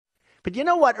But you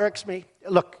know what irks me?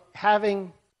 Look,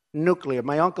 having nuclear,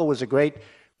 my uncle was a great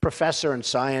professor and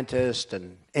scientist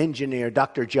and engineer,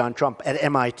 Dr. John Trump at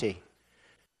MIT.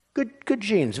 Good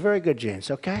genes, very good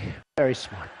genes, okay? Very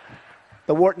smart.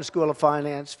 The Wharton School of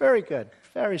Finance, very good,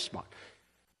 very smart.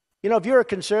 You know, if you're a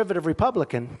conservative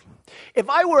Republican, if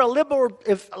I were a liberal,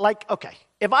 if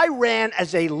I ran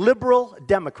as a liberal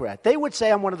Democrat, they would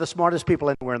say I'm one of the smartest people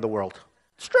anywhere in the world.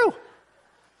 It's true.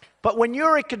 But when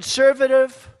you're a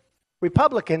conservative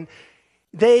Republican,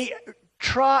 they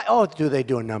try, do they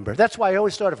do a number? That's why I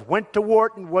always thought of, went to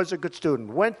Wharton, was a good student,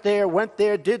 went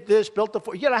there, did this, built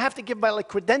the, I have to give my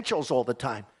credentials all the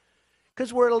time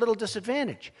because we're at a little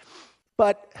disadvantage.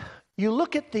 But you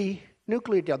look at the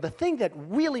nuclear deal, the thing that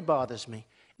really bothers me,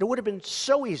 it would have been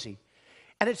so easy,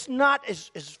 and it's not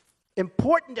as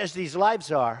important as these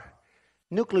lives are.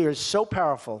 Nuclear is so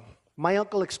powerful. My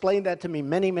uncle explained that to me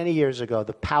many, many years ago,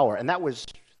 the power, and that was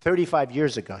 35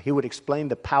 years ago. He would explain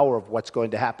the power of what's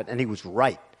going to happen, and he was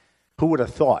right. Who would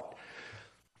have thought?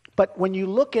 But when you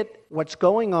look at what's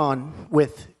going on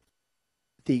with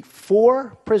the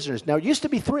 4 prisoners, now it used to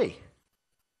be 3,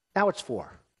 now it's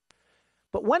 4.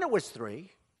 But when it was 3,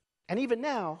 and even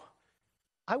now,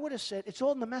 I would have said it's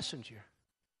all in the messenger.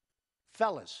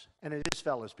 Fellas, and it is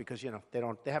fellas because,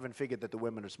 they haven't figured that the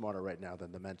women are smarter right now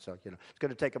than the men, so, it's going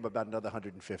to take them about another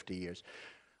 150 years.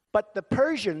 But the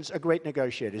Persians are great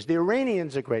negotiators. The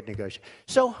Iranians are great negotiators.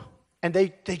 So, and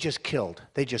they just killed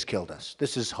us.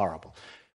 This is horrible.